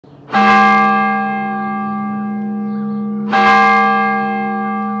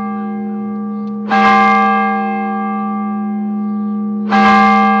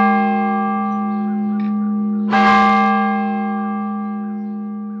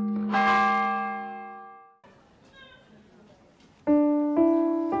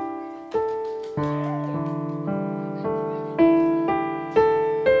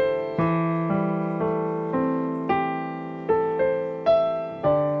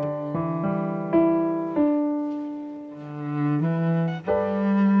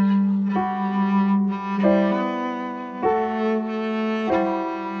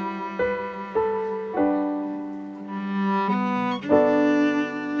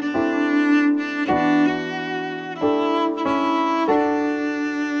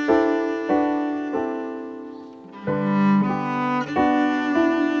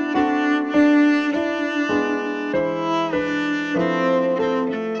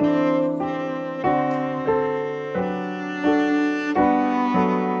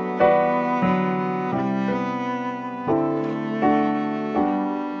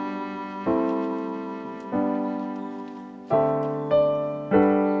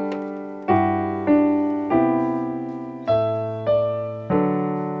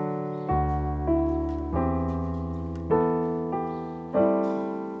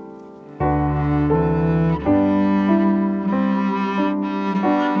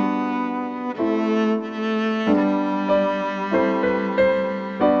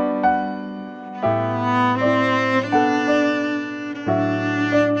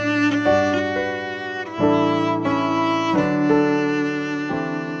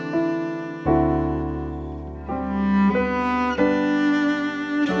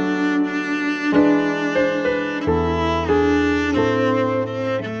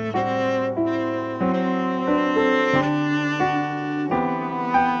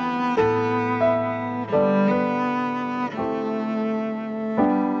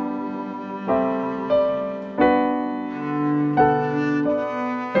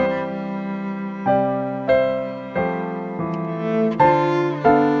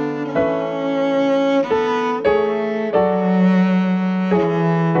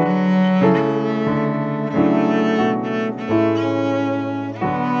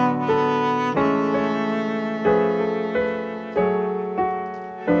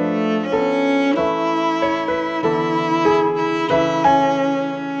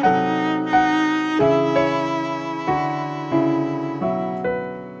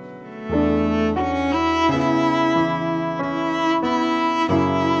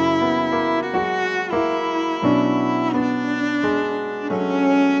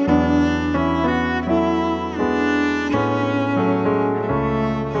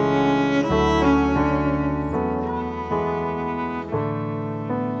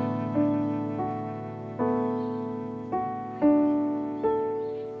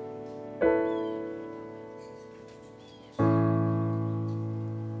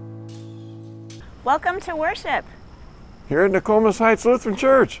Welcome to worship. Here at Nokomis Heights Lutheran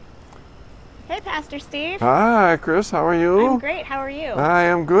Church. Hey, Pastor Steve. Hi, Kris. How are you? I'm great. How are you? I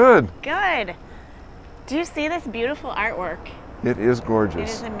am good. Good. Do you see this beautiful artwork? It is It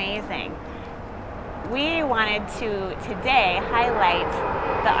gorgeous. is amazing. We wanted to today highlight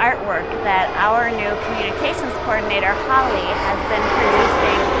the artwork that our new communications coordinator, Holly, has been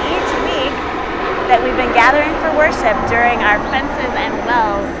producing each week that we've been gathering for worship during our Fences and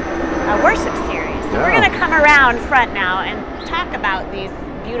Wells worship series. So we're going to come around front now and talk about these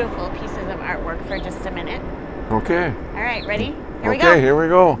beautiful pieces of artwork for just a minute. Okay. All right, ready? Here we go. Okay, here we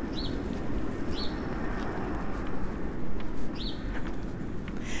go.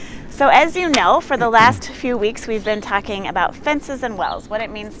 So as you know, for the last few weeks we've been talking about fences and wells, what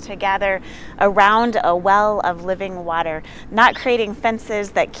it means to gather around a well of living water, not creating fences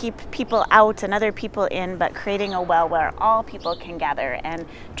that keep people out and other people in, but creating a well where all people can gather and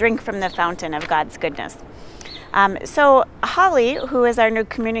drink from the fountain of God's goodness. So Holly, who is our new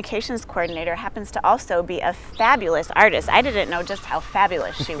communications coordinator, happens to also be a fabulous artist. I didn't know just how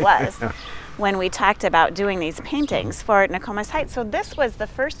fabulous she was when we talked about doing these paintings for Nokomis Heights. So this was the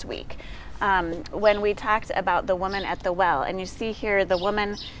first week when we talked about the woman at the well. And you see here the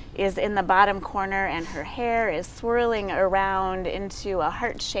woman is in the bottom corner and her hair is swirling around into a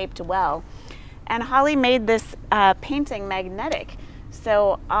heart-shaped well. And Holly made this painting magnetic.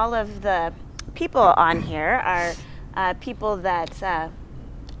 So all of the people on here are people that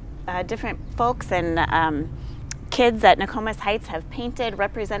different folks and kids at Nokomis Heights have painted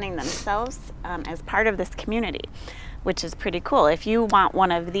representing themselves as part of this community. which is pretty cool. If you want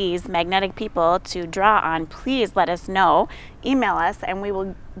one of these magnetic people to draw on, please let us know. Email us and we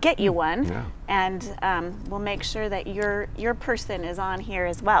will get you one. Yeah. And we'll make sure that your person is on here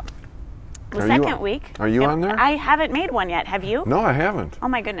as well. The Are second you, week. Are you on there? I haven't made one yet. Have you? No, I haven't. Oh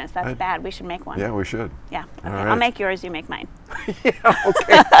my goodness, that's bad. We should make one. Yeah, we should. Yeah. Okay. All right. I'll make yours, you make mine. Yeah,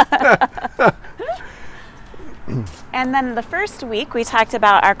 okay. And then the first week we talked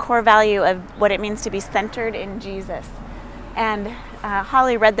about our core value of what it means to be centered in Jesus. And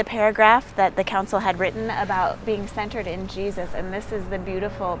Holly read the paragraph that the council had written about being centered in Jesus, and this is the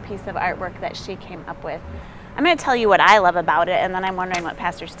beautiful piece of artwork that she came up with. I'm going to tell you what I love about it, and then I'm wondering what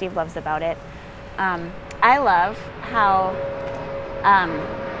Pastor Steve loves about it. I love how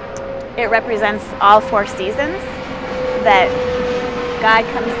it represents all 4 seasons, that God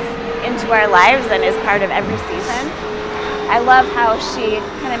comes into our lives and is part of every season. I love how she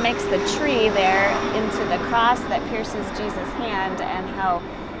kind of makes the tree there into the cross that pierces Jesus' hand, and how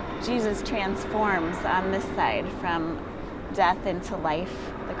Jesus transforms on this side from death into life.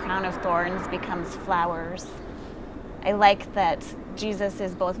 The crown of thorns becomes flowers. I like that Jesus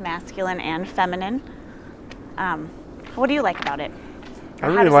is both masculine and feminine. What do you like about it? I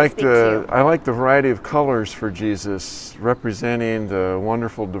really like the variety of colors for Jesus, representing the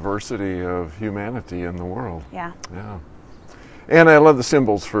wonderful diversity of humanity in the world. Yeah. Yeah. And I love the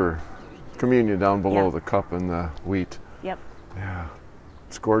symbols for communion down below, Yeah. the cup and the wheat. Yep. Yeah.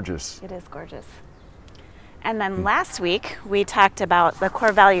 It's gorgeous. It is gorgeous. And then last week we talked about the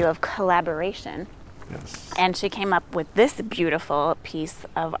core value of collaboration. Yes. And she came up with this beautiful piece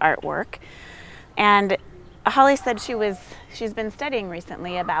of artwork. And Holly said she's been studying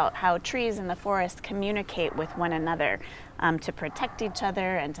recently about how trees in the forest communicate with one another to protect each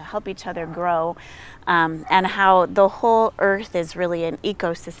other and to help each other grow, and how the whole earth is really an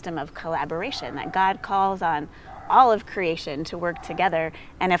ecosystem of collaboration, that God calls on all of creation to work together,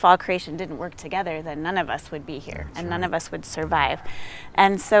 and if all creation didn't work together, then none of us would be here. That's and none of us would survive.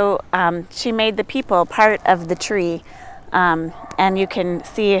 And so she made the people part of the tree, and you can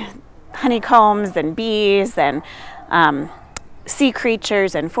see honeycombs and bees and sea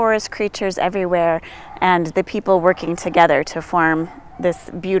creatures and forest creatures everywhere, and the people working together to form this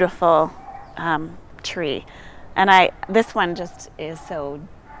beautiful tree. And this one just is so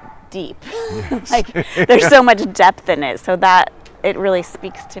deep. Yes. Like there's so much depth in it, so that it really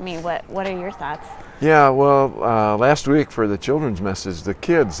speaks to me. What are your thoughts? Yeah, well, last week for the children's message, the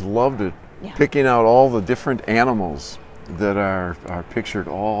kids loved it, Yeah. picking out all the different animals that are pictured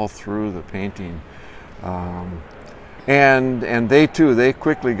all through the painting. And they too, they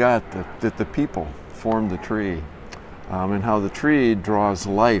quickly got that the people formed the tree, and how the tree draws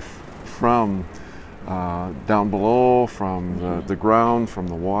life from down below, from the ground, from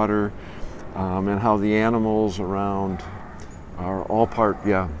the water, and how the animals around are all part,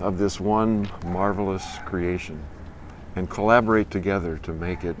 of this one marvelous creation, and collaborate together to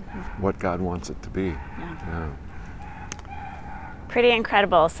make it what God wants it to be. Yeah. Pretty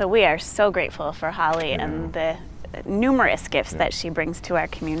incredible. So we are so grateful for Holly and the numerous gifts that she brings to our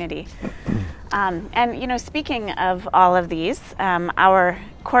community. And speaking of all of these, our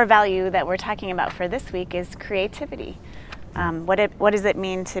core value that we're talking about for this week is creativity. What does it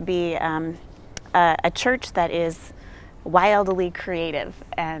mean to be a church that is wildly creative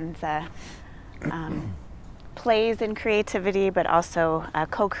and plays in creativity, but also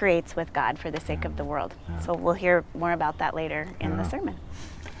co-creates with God for the sake of the world? So we'll hear more about that later in the sermon.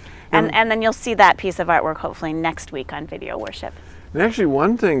 And then you'll see that piece of artwork hopefully next week on Video Worship. And actually,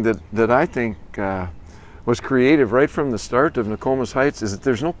 one thing that I think was creative right from the start of Nokomis Heights is that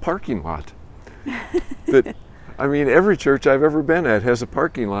there's no parking lot. Every church I've ever been at has a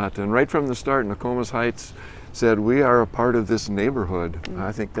parking lot, and right from the start, Nokomis Heights said, we are a part of this neighborhood.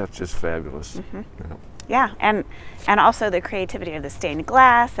 I think that's just fabulous. Yeah, and also the creativity of the stained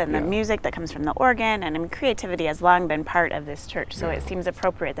glass and the music that comes from the organ, and creativity has long been part of this church, so it seems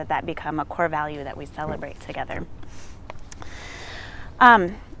appropriate that become a core value that we celebrate together.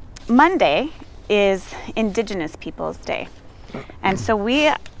 Monday is Indigenous Peoples Day, and so we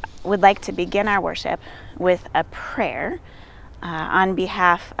would like to begin our worship with a prayer on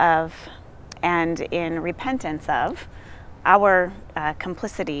behalf of and in repentance of our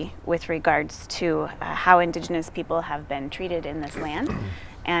complicity with regards to how Indigenous people have been treated in this land,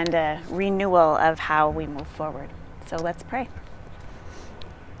 and a renewal of how we move forward. So let's pray.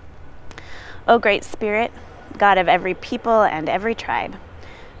 O great Spirit, God of every people and every tribe,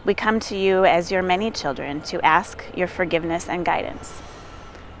 we come to you as your many children to ask your forgiveness and guidance.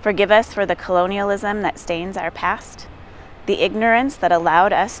 Forgive us for the colonialism that stains our past, the ignorance that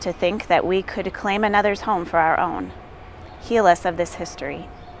allowed us to think that we could claim another's home for our own, Heal us of this history.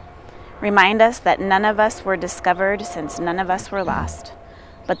 Remind us that none of us were discovered since none of us were lost,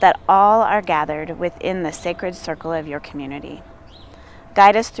 but that all are gathered within the sacred circle of your community.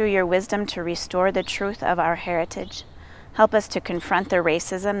 Guide us through your wisdom to restore the truth of our heritage. Help us to confront the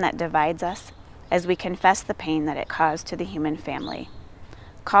racism that divides us as we confess the pain that it caused to the human family.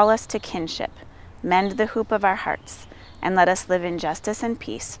 Call us to kinship, mend the hoop of our hearts, and let us live in justice and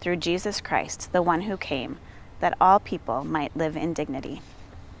peace through Jesus Christ, the one who came, that all people might live in dignity.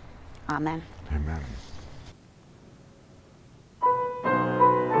 Amen. Amen.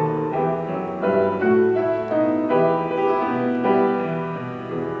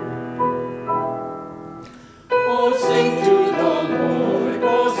 Oh, sing to the Lord.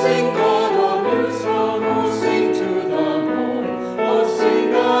 Oh, sing God a new song. Oh, sing to the Lord. Oh,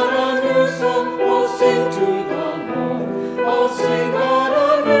 sing God a new song. Oh, sing to the Lord. Oh, sing God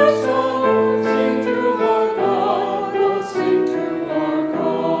a new song. Sing to our God. Oh, sing to our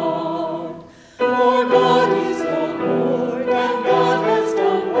God. For God is the Lord, and God has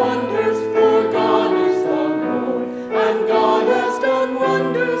done wonders. For God is the Lord, and God has done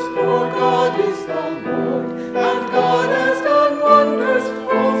wonders. For God is the Lord, and God has done wonders.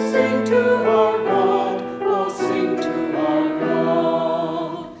 Oh, sing to our God. Oh, sing to our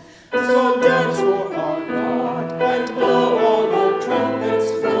God. So dance for our God, and blow all the trumpets.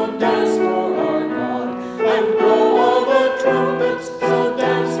 So dance for our God, and blow all the trumpets. So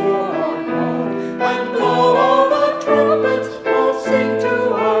dance for our God, and blow all the trumpets. Oh, sing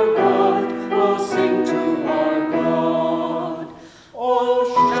to our God. Oh, sing to our God. Oh,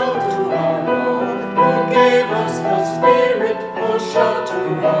 shout to our God, who gave us the Spirit. Oh, shout to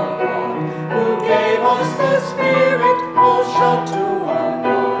our God, who gave us the Spirit. Oh, shout to our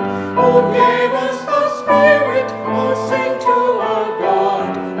God, who gave us the Spirit. Oh, sing to our God.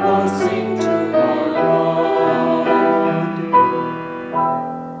 Oh, sing to our God.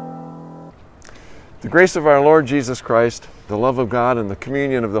 The grace of our Lord Jesus Christ, the love of God, and the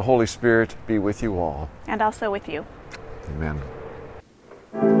communion of the Holy Spirit be with you all. And also with you. Amen.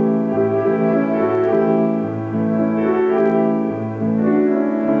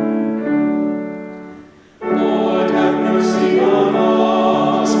 Lord, have mercy on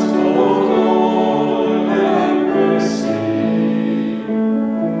us. Oh, Lord, have mercy.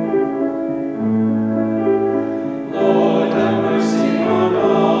 Lord, have mercy on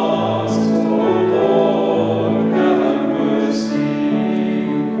us. Oh, Lord, have mercy.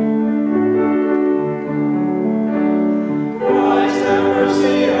 Christ, have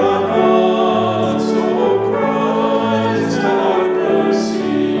mercy on us. Oh, Christ, have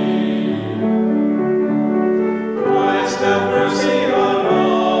mercy. Christ, have mercy on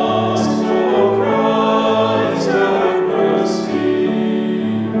us. Oh, Christ, have mercy.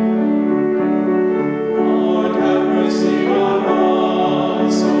 Lord, have mercy on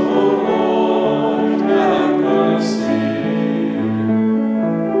us. Oh, Lord, have mercy.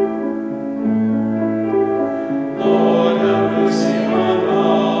 Lord, have mercy on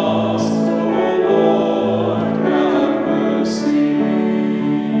us. Oh, Lord, have mercy.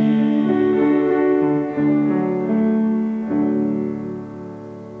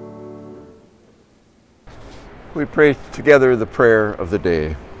 We pray together the prayer of the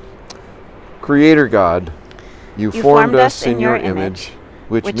day. Creator God, you formed us in your image,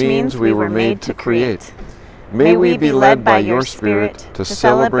 which means we were made to create. May we be led by your Spirit to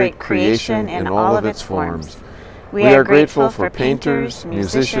celebrate creation in all of its forms. We are grateful for painters,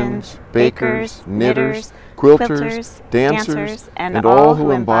 musicians, bakers, knitters, quilters, dancers, and all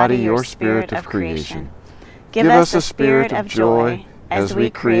who embody your spirit of creation. Give us a spirit of joy as we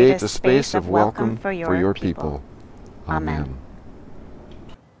create a space of welcome for your people. Amen.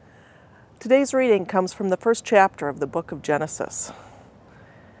 Today's reading comes from the first chapter of the book of Genesis.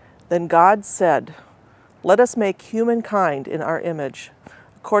 Then God said, "Let us make humankind in our image,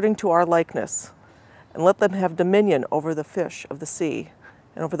 according to our likeness, and let them have dominion over the fish of the sea,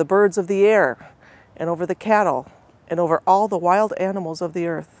 and over the birds of the air, and over the cattle, and over all the wild animals of the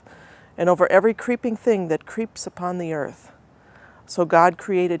earth, and over every creeping thing that creeps upon the earth." So God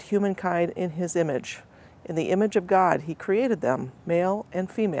created humankind in his image. In the image of God he created them, male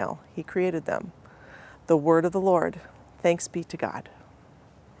and female he created them. The word of the Lord. Thanks be to God.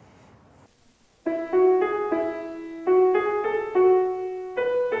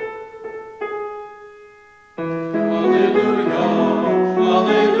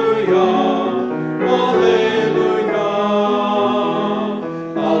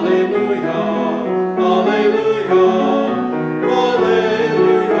 Alleluia.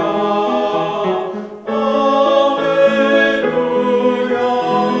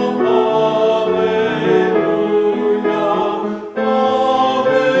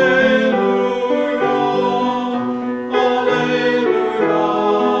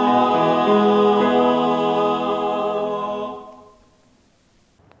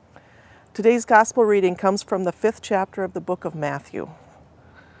 Today's gospel reading comes from the 5th chapter of the book of Matthew.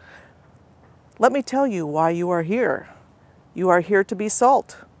 Let me tell you why you are here. You are here to be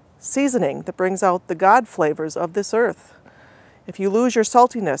salt, seasoning that brings out the God flavors of this earth. If you lose your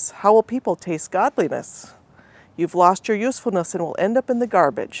saltiness, how will people taste godliness? You've lost your usefulness and will end up in the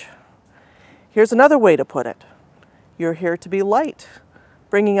garbage. Here's another way to put it. You're here to be light,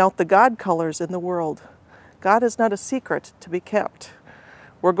 bringing out the God colors in the world. God is not a secret to be kept.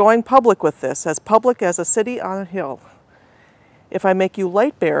 We're going public with this, as public as a city on a hill. If I make you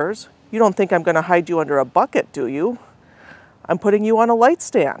light bearers, you don't think I'm going to hide you under a bucket, do you? I'm putting you on a light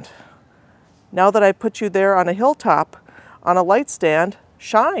stand. Now that I've put you there on a hilltop, on a light stand,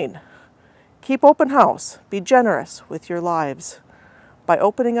 shine. Keep open house. Be generous with your lives. By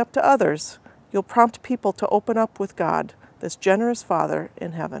opening up to others, you'll prompt people to open up with God, this generous Father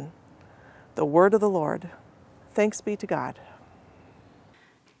in heaven. The word of the Lord. Thanks be to God.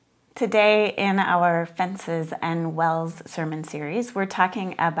 Today in our Fences and Wells sermon series, we're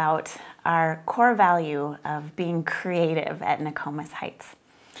talking about our core value of being creative at Nokomis Heights.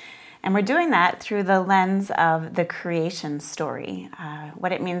 And we're doing that through the lens of the creation story,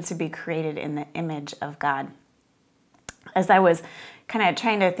 what it means to be created in the image of God. As I was kind of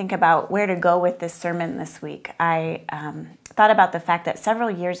trying to think about where to go with this sermon this week, I thought about the fact that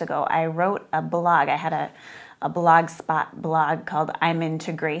several years ago I wrote a blog. I had a blogspot blog called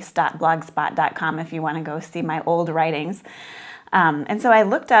imintograce.blogspot.com if you want to go see my old writings. And so I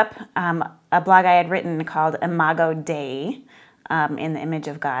looked up a blog I had written called Imago Dei, in the image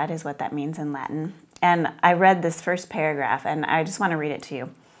of God is what that means in Latin. And I read this first paragraph, and I just want to read it to you.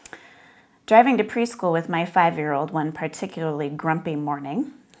 Driving to preschool with my 5-year-old one particularly grumpy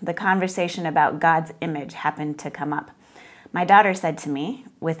morning, the conversation about God's image happened to come up. My daughter said to me,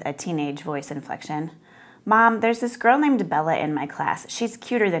 with a teenage voice inflection, "Mom, there's this girl named Bella in my class. She's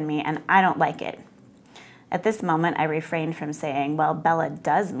cuter than me, and I don't like it." At this moment, I refrained from saying, "Well, Bella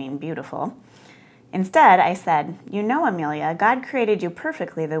does mean beautiful." Instead, I said, "You know, Amelia, God created you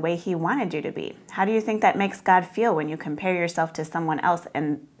perfectly the way He wanted you to be. How do you think that makes God feel when you compare yourself to someone else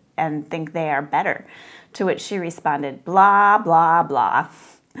and think they are better?" To which she responded, "Blah, blah, blah."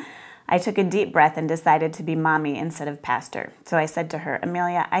 I took a deep breath and decided to be mommy instead of pastor. So I said to her,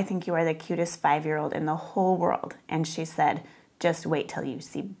 "Amelia, I think you are the cutest 5-year-old in the whole world." And she said, "Just wait till you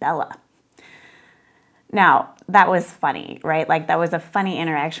see Bella." Now, that was funny, right? Like, that was a funny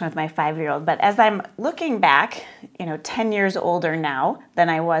interaction with my 5-year-old. But as I'm looking back, 10 years older now than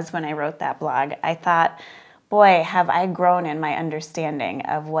I was when I wrote that blog, I thought, boy, have I grown in my understanding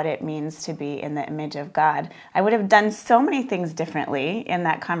of what it means to be in the image of God. I would have done so many things differently in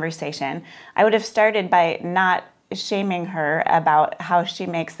that conversation. I would have started by not shaming her about how she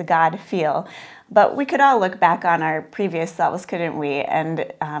makes God feel. But we could all look back on our previous selves, couldn't we? And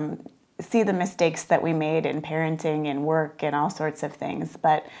see the mistakes that we made in parenting and work and all sorts of things.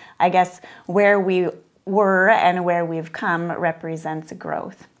 But I guess where we were and where we've come represents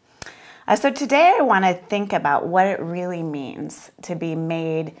growth. So today I want to think about what it really means to be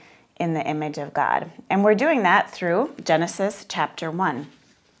made in the image of God. And we're doing that through Genesis chapter 1.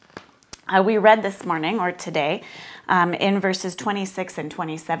 We read this morning, or today, in verses 26 and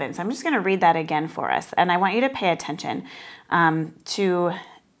 27. So I'm just going to read that again for us. And I want you to pay attention to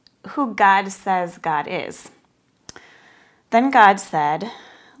who God says God is. Then God said,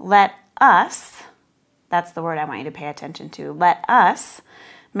 "Let us," that's the word I want you to pay attention to, "let us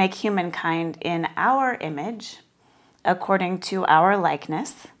make humankind in our image, according to our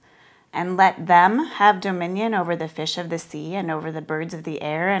likeness, and let them have dominion over the fish of the sea, and over the birds of the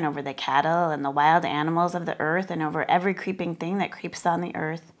air, and over the cattle, and the wild animals of the earth, and over every creeping thing that creeps on the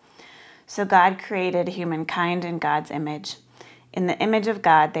earth." So God created humankind in God's image. In the image of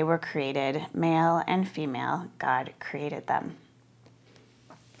God they were created, male and female, God created them.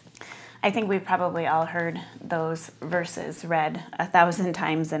 I think we've probably all heard those verses read 1,000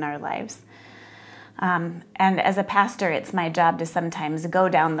 times in our lives. And as a pastor, it's my job to sometimes go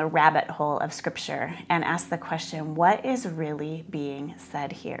down the rabbit hole of Scripture and ask the question, what is really being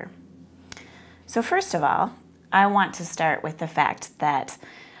said here? So first of all, I want to start with the fact that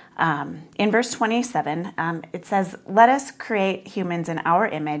in verse 27, it says, "Let us create humans in our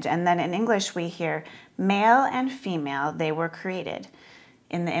image." And then in English, we hear, "Male and female, they were created.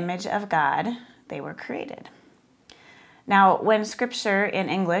 In the image of God, they were created." Now, when Scripture in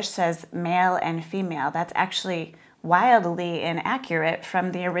English says male and female, that's actually wildly inaccurate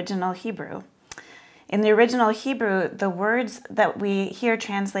from the original Hebrew. In the original Hebrew, the words that we hear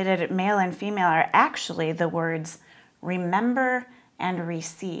translated male and female are actually the words remember and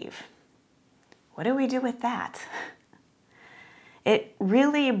receive. What do we do with that? it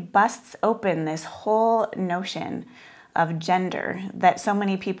really busts open this whole notion of gender that so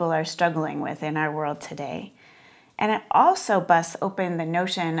many people are struggling with in our world today. And it also busts open the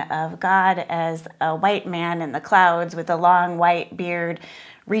notion of God as a white man in the clouds with a long white beard,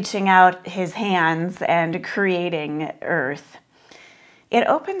 reaching out his hands and creating earth. It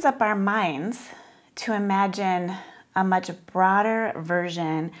opens up our minds to imagine a much broader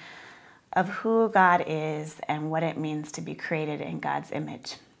version of who God is and what it means to be created in God's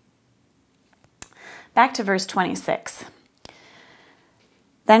image. Back to verse 26.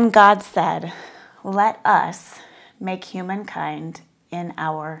 Then God said, "Let us make humankind in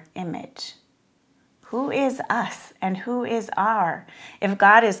our image." Who is us and who is our? If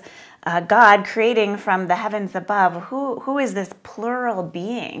God is God creating from the heavens above, who is this plural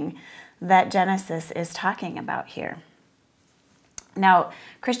being that Genesis is talking about here? Now,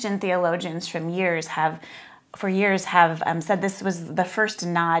 Christian theologians for years have said this was the first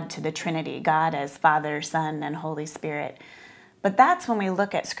nod to the Trinity, God as Father, Son, and Holy Spirit. But that's when we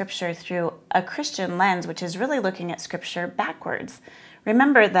look at Scripture through a Christian lens, which is really looking at Scripture backwards.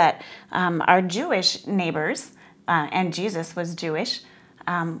 Remember that our Jewish neighbors, and Jesus was Jewish,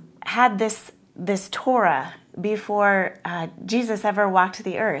 had this Torah before Jesus ever walked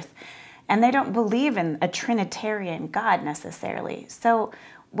the earth. And they don't believe in a Trinitarian God necessarily. So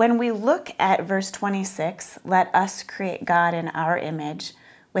when we look at verse 26, let us create God in our image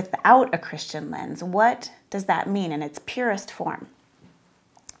without a Christian lens, what does that mean in its purest form?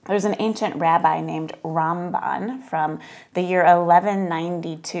 There's an ancient rabbi named Ramban from the year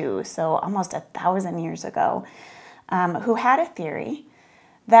 1192, so almost 1,000 years ago, who had a theory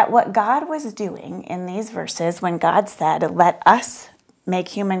that what God was doing in these verses when God said, let us make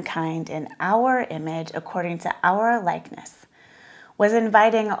humankind in our image according to our likeness, was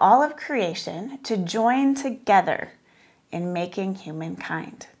inviting all of creation to join together in making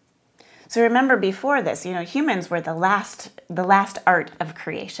humankind. So remember, before this, humans were the last art of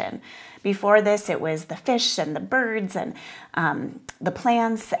creation. Before this, it was the fish and the birds and the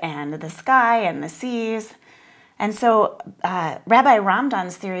plants and the sky and the seas. And so Rabbi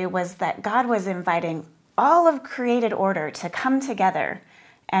Ramdan's theory was that God was inviting all of created order to come together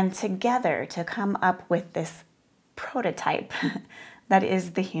and together to come up with this prototype that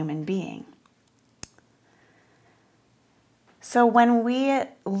is the human being. So when we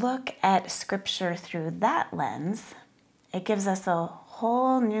look at Scripture through that lens, it gives us a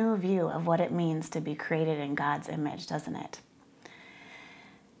whole new view of what it means to be created in God's image, doesn't it?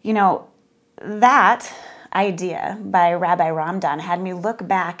 That idea by Rabbi Ramdan had me look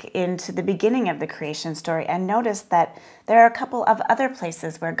back into the beginning of the creation story and notice that there are a couple of other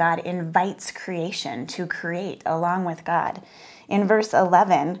places where God invites creation to create along with God. In verse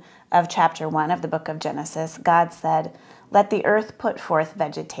 11 of chapter 1 of the book of Genesis, God said, "Let the earth put forth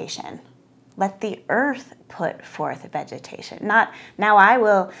vegetation." Let the earth put forth vegetation. Not, now I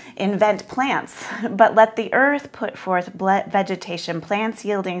will invent plants, but let the earth put forth vegetation, plants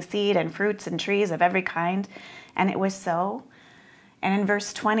yielding seed and fruits and trees of every kind. And it was so. And in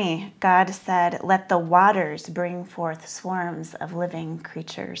verse 20, God said, "Let the waters bring forth swarms of living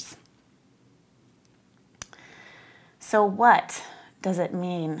creatures." So what does it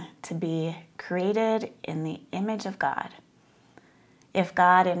mean to be created in the image of God if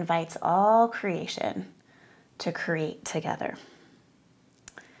God invites all creation to create together?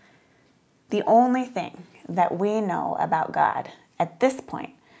 The only thing that we know about God at this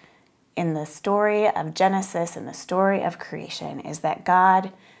point in the story of Genesis and the story of creation is that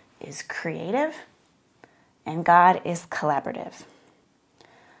God is creative and God is collaborative.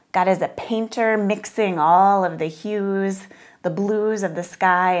 God is a painter mixing all of the hues, the blues of the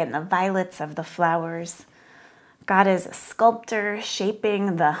sky and the violets of the flowers. God is a sculptor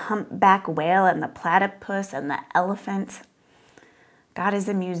shaping the humpback whale and the platypus and the elephant. God is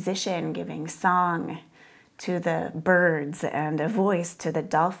a musician giving song to the birds and a voice to the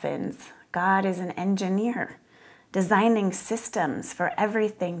dolphins. God is an engineer designing systems for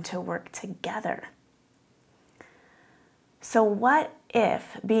everything to work together. So what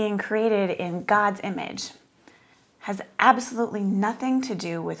if being created in God's image has absolutely nothing to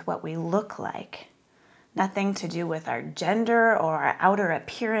do with what we look like, nothing to do with our gender or our outer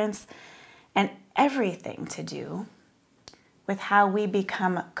appearance, and everything to do with how we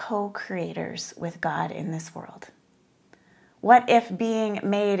become co-creators with God in this world? What if being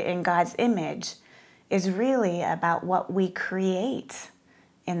made in God's image is really about what we create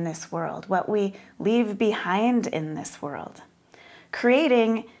in this world, what we leave behind in this world?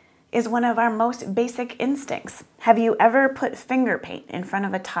 Creating is one of our most basic instincts. Have you ever put finger paint in front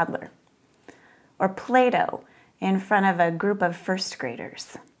of a toddler? Or Play-Doh in front of a group of first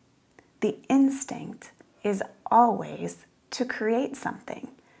graders. The instinct is always to create something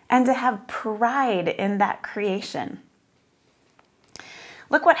and to have pride in that creation.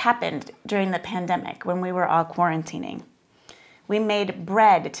 Look what happened during the pandemic when we were all quarantining. We made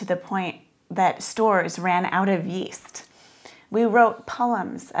bread to the point that stores ran out of yeast. We wrote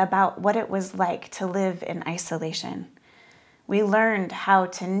poems about what it was like to live in isolation. We learned how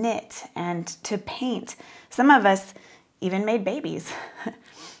to knit and to paint. Some of us even made babies.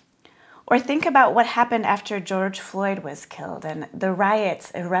 Or think about what happened after George Floyd was killed and the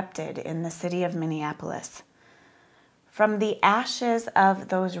riots erupted in the city of Minneapolis. From the ashes of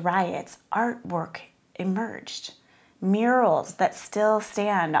those riots, artwork emerged. Murals that still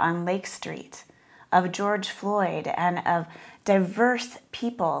stand on Lake Street of George Floyd and of diverse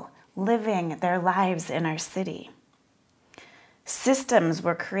people living their lives in our city. Systems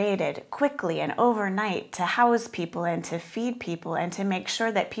were created quickly and overnight to house people and to feed people and to make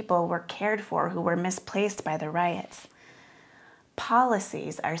sure that people were cared for who were misplaced by the riots.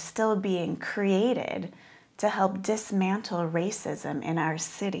 Policies are still being created to help dismantle racism in our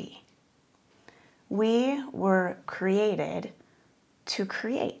city. We were created to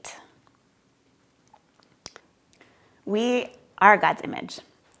create. We are God's image.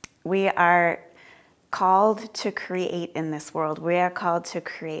 We are called to create in this world. We are called to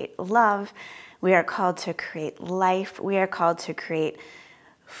create love. We are called to create life. We are called to create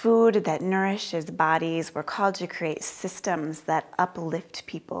food that nourishes bodies. We're called to create systems that uplift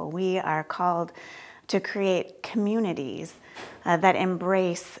people. We are called to create communities that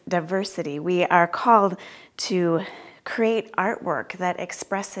embrace diversity. We are called to create artwork that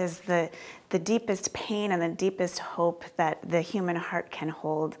expresses the deepest pain and the deepest hope that the human heart can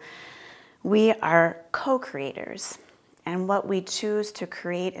hold. We are co-creators, and what we choose to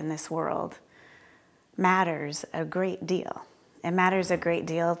create in this world matters a great deal. It matters a great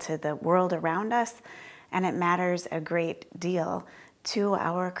deal to the world around us, and it matters a great deal to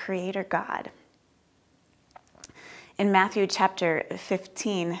our Creator God. In Matthew chapter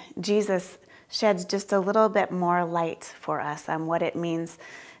 15, Jesus sheds just a little bit more light for us on what it means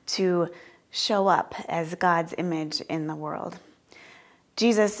to show up as God's image in the world.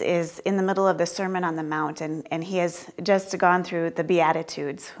 Jesus is in the middle of the Sermon on the Mount, and he has just gone through the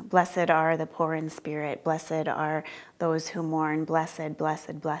Beatitudes. Blessed are the poor in spirit. Blessed are those who mourn. Blessed,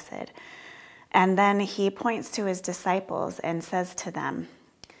 blessed, blessed. And then he points to his disciples and says to them,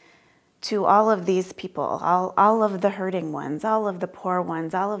 to all of these people, all of the hurting ones, all of the poor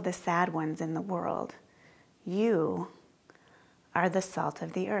ones, all of the sad ones in the world, you are the salt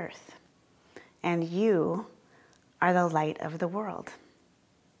of the earth, and you are the light of the world.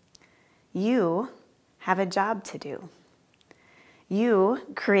 You have a job to do. You,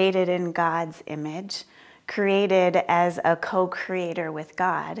 created in God's image, created as a co-creator with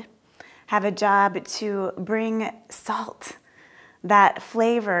God, have a job to bring salt, that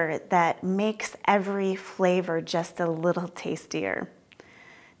flavor that makes every flavor just a little tastier.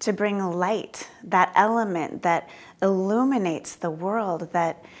 To bring light, that element that illuminates the world,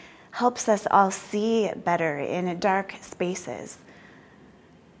 that helps us all see better in dark spaces.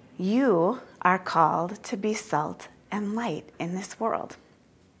 You are called to be salt and light in this world.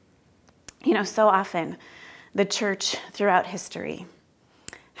 You know, so often the church throughout history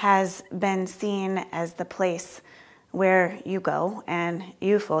has been seen as the place where you go and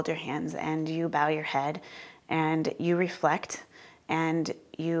you fold your hands and you bow your head and you reflect and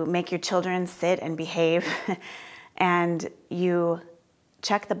you make your children sit and behave and you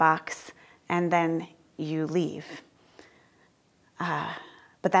check the box and then you leave.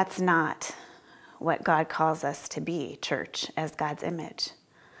 But that's not what God calls us to be, church, as God's image.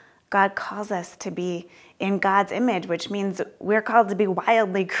 God calls us to be in God's image, which means we're called to be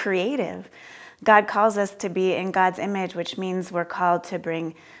wildly creative. God calls us to be in God's image, which means we're called to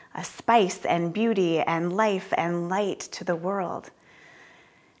bring a spice and beauty and life and light to the world.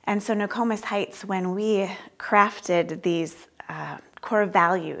 And so Nokomis Heights, when we crafted these core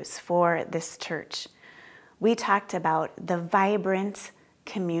values for this church, we talked about the vibrant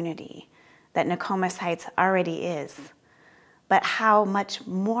community that Nokomis Heights already is, but how much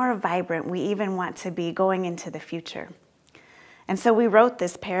more vibrant we even want to be going into the future. And so we wrote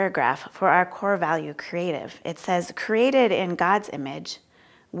this paragraph for our core value, creative. It says, created in God's image,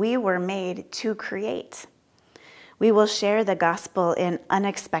 we were made to create. We will share the gospel in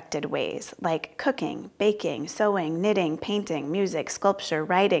unexpected ways, like cooking, baking, sewing, knitting, painting, music, sculpture,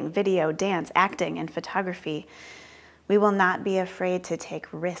 writing, video, dance, acting, and photography. We will not be afraid to take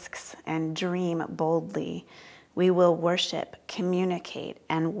risks and dream boldly. we will worship, communicate,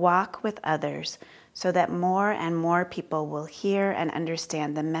 and walk with others so that more and more people will hear and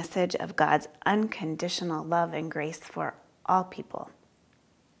understand the message of God's unconditional love and grace for all people.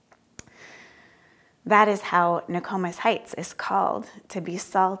 That is how Nokomis Heights is called, to be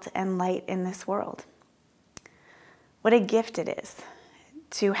salt and light in this world. What a gift it is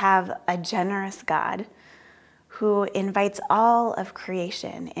to have a generous God who invites all of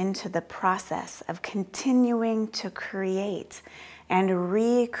creation into the process of continuing to create and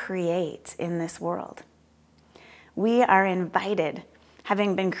recreate in this world. We are invited,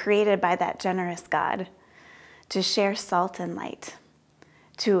 having been created by that generous God, to share salt and light,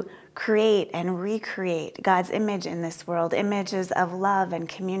 to create and recreate God's image in this world, images of love and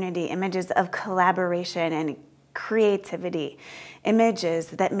community, images of collaboration and creativity, images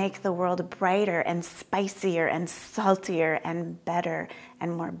that make the world brighter and spicier and saltier and better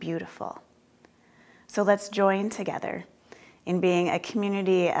and more beautiful. So let's join together in being a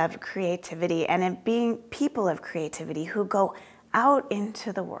community of creativity and in being people of creativity who go out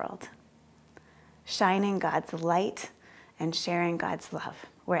into the world, shining God's light and sharing God's love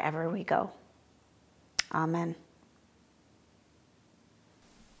wherever we go. Amen.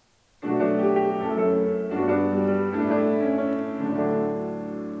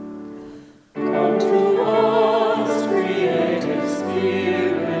 Come to us, creative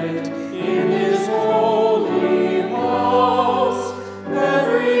Spirit, in His holy house.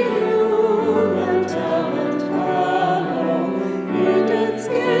 Every human talent hallow, hidden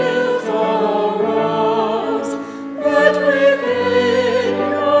skills arouse. Let within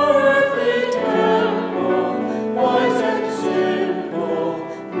your earthly temple, wise and simple,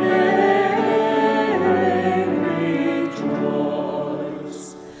 may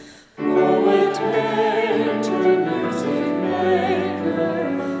rejoice. Poet, painter, music maker,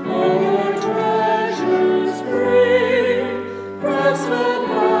 all your treasures bring. Craftsman,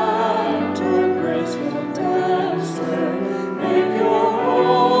 actor, graceful dancer, make your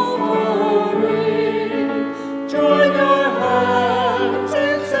offering. Join your hands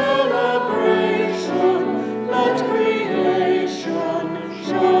in celebration. Let creation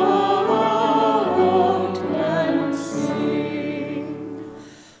shout and sing.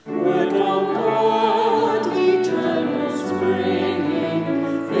 Word of God, eternal springing,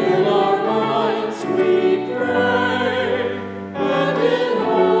 fill our minds, we pray, and in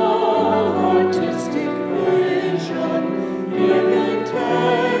all artistic vision, give integrity.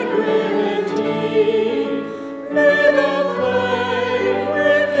 May the flame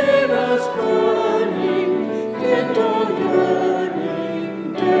within us burning, kindle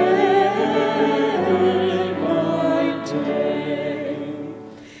yearning day by day.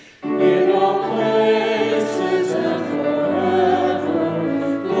 In all places and forever,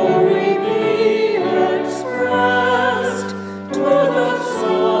 glory be expressed to the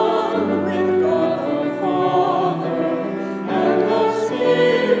Son with God the Father and the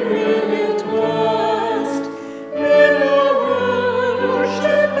Spirit blessed. In our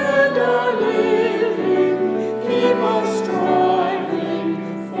worship and our living, keep us striving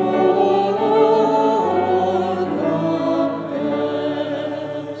for the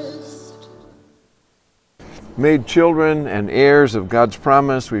best. Made children and heirs of God's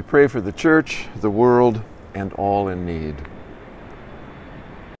promise, we pray for the church, the world, and all in need.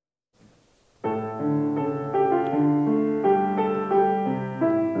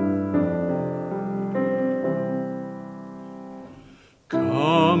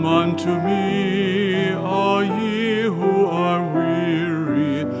 Come unto me, all ye who are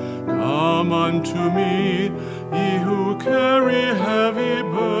weary. Come unto me, ye who carry heavy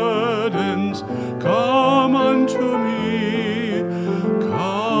burdens. Come unto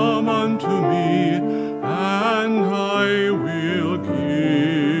me, and I will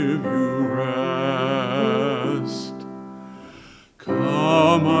give you rest.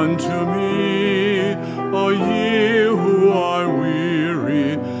 Come unto me, all ye who are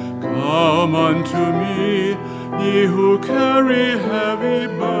weary. Come unto me, ye who carry heavy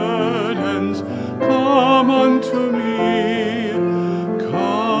burdens. Come unto me,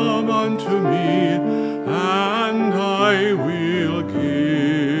 and I will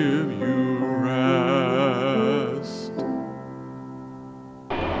give you rest.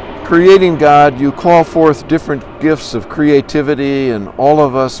 Creating God, you call forth different gifts of creativity and all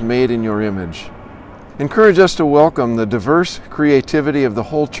of us made in your image. Encourage us to welcome the diverse creativity of the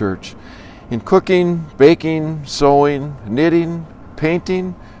whole church in cooking, baking, sewing, knitting,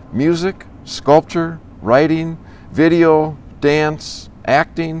 painting, music, sculpture, writing, video, dance,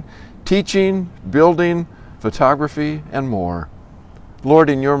 acting, teaching, building, photography, and more. Lord,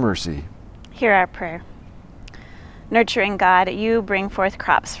 in your mercy, Hear our prayer. Nurturing God, you bring forth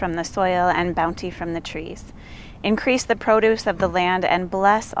crops from the soil and bounty from the trees. Increase the produce of the land and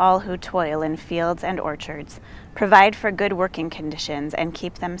bless all who toil in fields and orchards. Provide for good working conditions and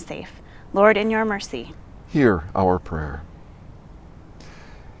keep them safe. Lord, in your mercy, hear our prayer.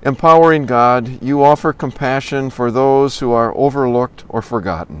 Empowering God, you offer compassion for those who are overlooked or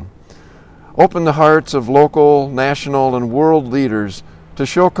forgotten. Open the hearts of local, national, and world leaders to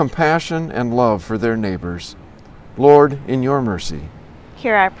show compassion and love for their neighbors. Lord, in your mercy,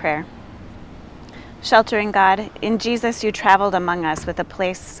 hear our prayer. Sheltering God, in Jesus you traveled among us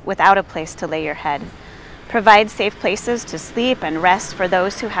without a place to lay your head. Provide safe places to sleep and rest for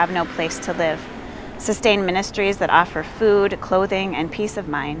those who have no place to live. Sustain ministries that offer food, clothing, and peace of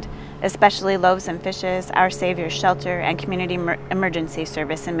mind, especially Loaves and Fishes, Our Savior's Shelter, and Community Emergency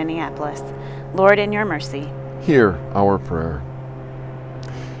Service in Minneapolis. Lord, in your mercy, hear our prayer.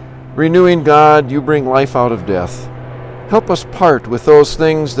 Renewing God, you bring life out of death. Help us part with those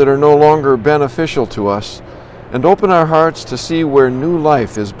things that are no longer beneficial to us, and open our hearts to see where new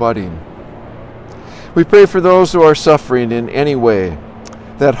life is budding. We pray for those who are suffering in any way,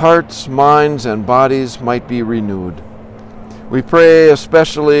 that hearts, minds, and bodies might be renewed. We pray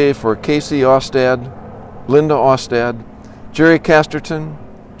especially for Casey Ostad, Linda Ostad, Jerry Casterton,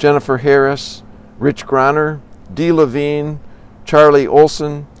 Jennifer Harris, Rich Groner, Dee Levine, Charlie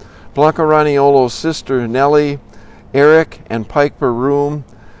Olson, Blanca Raniolo's sister Nellie, Eric and Piper Room,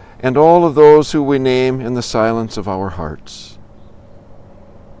 and all of those who we name in the silence of our hearts.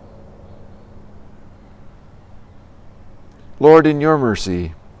 Lord, in your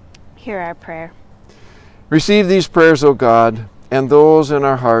mercy, hear our prayer. Receive these prayers, O God, and those in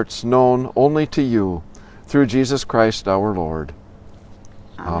our hearts known only to you, through Jesus Christ our Lord.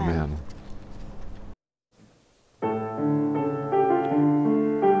 Amen.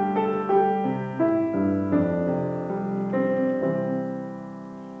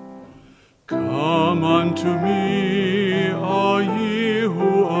 Come unto me, all ye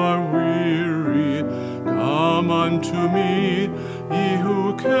who are weary. Come unto me, ye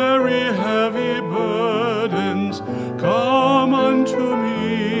who carry heavy burdens. Come unto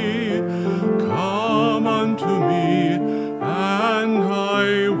me, and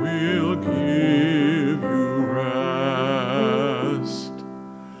I will give you rest.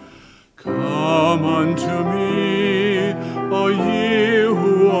 Come unto me, all ye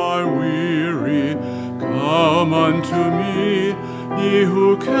who are weary. Come unto me, ye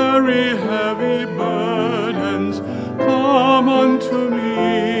who carry heavy burdens. Come unto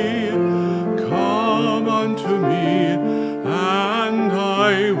me, and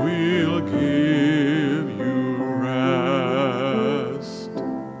I will give you rest.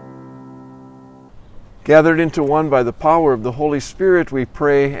 Gathered into one by the power of the Holy Spirit, we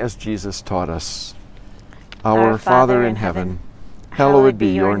pray as Jesus taught us. Our Father in heaven, hallowed be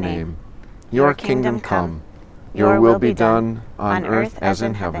your name. Your kingdom come. Your will be done on earth as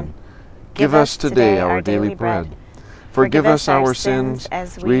in heaven. Give us today our daily bread. Forgive us our sins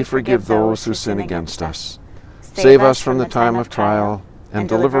as we forgive those who sin against us. Save us from the time of trial and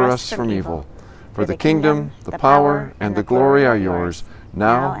deliver us from evil. For the kingdom, the power, and the glory are yours,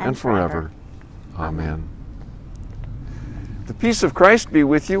 now and forever. Amen. The peace of Christ be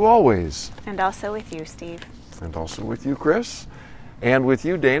with you always. And also with you, Steve. And also with you, Chris. And with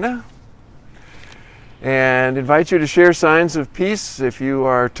you, Dana. And invite you to share signs of peace if you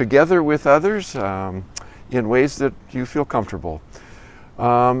are together with others in ways that you feel comfortable.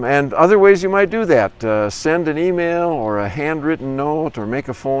 And other ways you might do that. Send an email or a handwritten note or make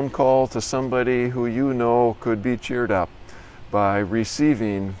a phone call to somebody who you know could be cheered up by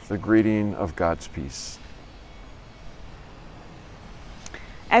receiving the greeting of God's peace.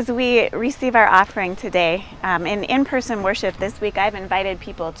 As we receive our offering today, in in-person worship this week, I've invited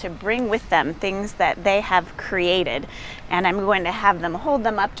people to bring with them things that they have created. And I'm going to have them hold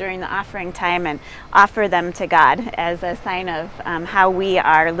them up during the offering time and offer them to God as a sign of how we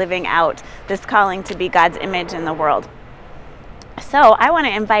are living out this calling to be God's image in the world. So I want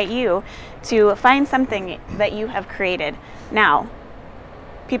to invite you to find something that you have created. Now,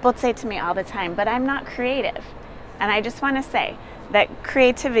 people say to me all the time, but I'm not creative. And I just want to say that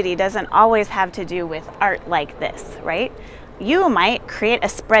creativity doesn't always have to do with art like this, right? You might create a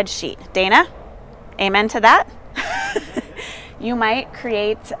spreadsheet. Dana, amen to that? You might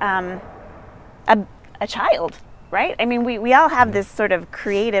create a child, right? I mean, we all have this sort of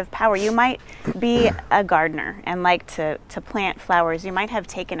creative power. You might be a gardener and like to plant flowers. You might have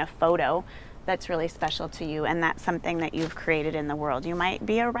taken a photo that's really special to you, and that's something that you've created in the world. You might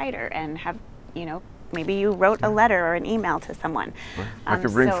be a writer and have, maybe you wrote a letter or an email to someone. I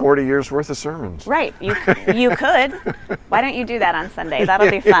could bring 40 years worth of sermons. Right, you could. Why don't you do that on Sunday? That'll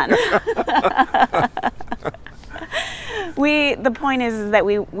be fun. The point is that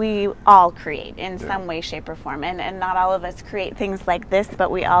we all create in some way, shape, or form, and not all of us create things like this,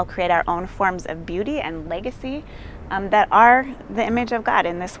 but we all create our own forms of beauty and legacy that are the image of God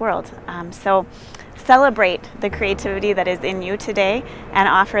in this world. So celebrate the creativity that is in you today and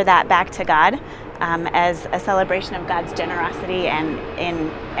offer that back to God as a celebration of God's generosity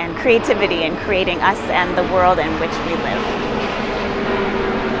and creativity in creating us and the world in which we live.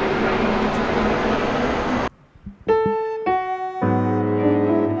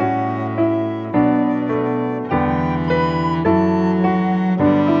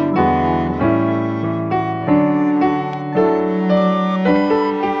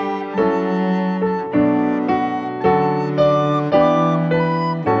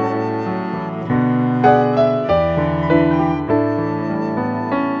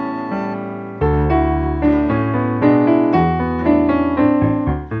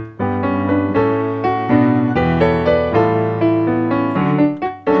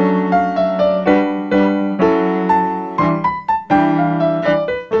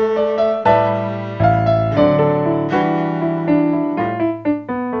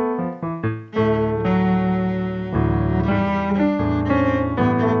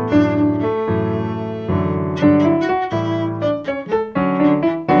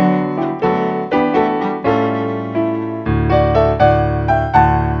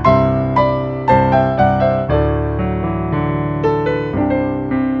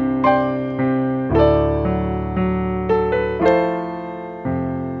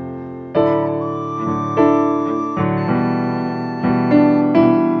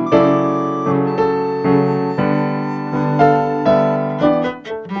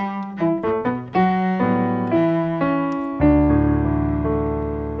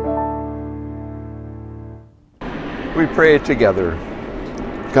 We pray together.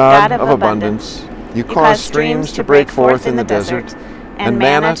 God of abundance, you cause streams to break forth in the desert and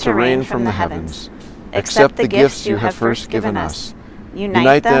manna to rain from the heavens. Accept the gifts you have first given us.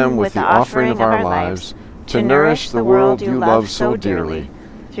 Unite them with the offering of our lives to nourish the world you love so dearly.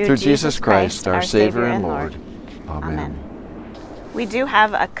 Through Jesus Christ, our Savior and Lord. Amen. We do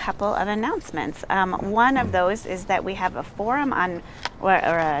have a couple of announcements. One of those is that we have a forum on, or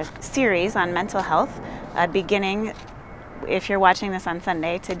a series on mental health beginning, if you're watching this on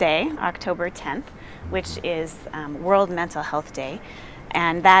Sunday, today, October 10th, which is World Mental Health Day.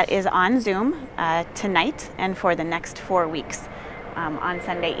 And that is on Zoom tonight and for the next 4 weeks on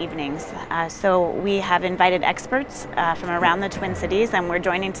Sunday evenings. So we have invited experts from around the Twin Cities, and we're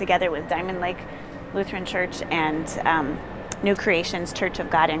joining together with Diamond Lake Lutheran Church and New Creations Church of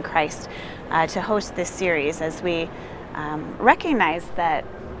God in Christ to host this series, as we recognize that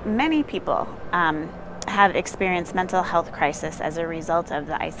many people have experienced mental health crisis as a result of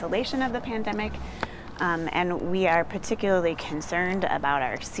the isolation of the pandemic, and we are particularly concerned about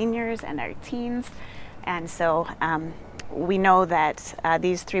our seniors and our teens. And so we know that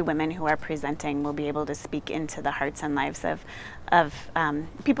these three women who are presenting will be able to speak into the hearts and lives of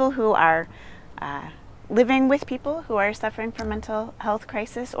people who are living with people who are suffering from mental health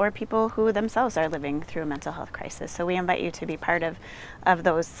crisis, or people who themselves are living through a mental health crisis. So we invite you to be part of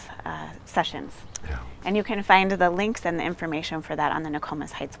those sessions. Yeah. And you can find the links and the information for that on the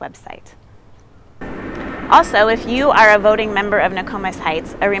Nokomis Heights website. Also, if you are a voting member of Nokomis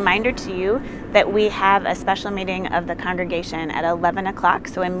Heights, a reminder to you that we have a special meeting of the congregation at 11 o'clock,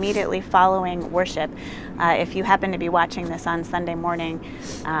 so immediately following worship. If you happen to be watching this on Sunday morning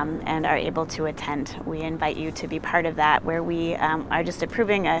and are able to attend, we invite you to be part of that, where we are just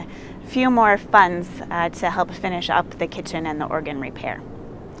approving a few more funds to help finish up the kitchen and the organ repair.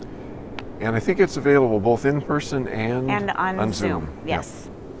 And I think it's available both in person and on Zoom. Yep. Yes,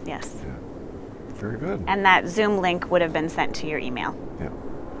 yes. Yeah. Very good. And that Zoom link would have been sent to your email. Yeah.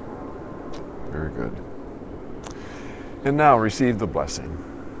 Very good. And now receive the blessing.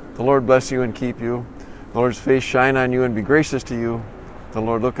 The Lord bless you and keep you. The Lord's face shine on you and be gracious to you. The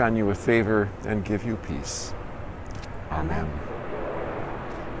Lord look on you with favor and give you peace. Amen.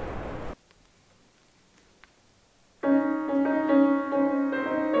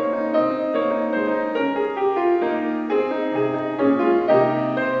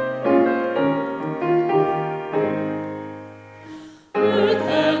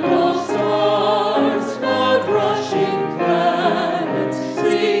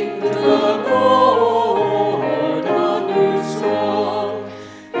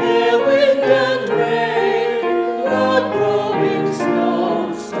 Wind and rain, blood growing.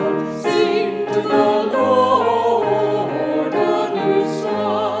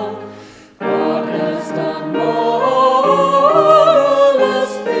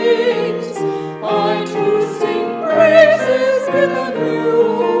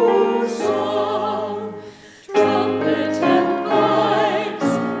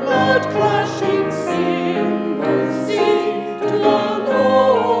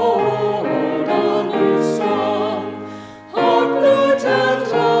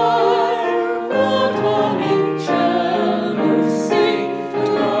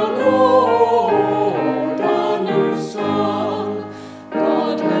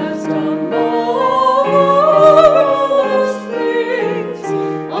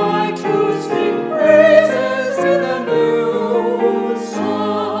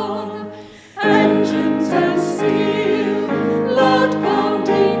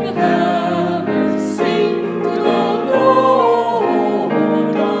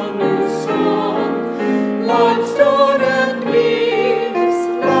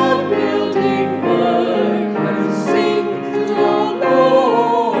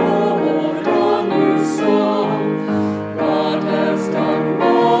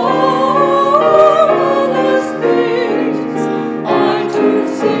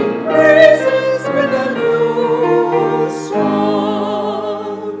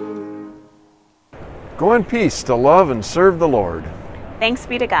 Go in peace to love and serve the Lord. Thanks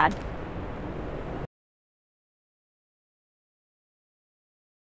be to God.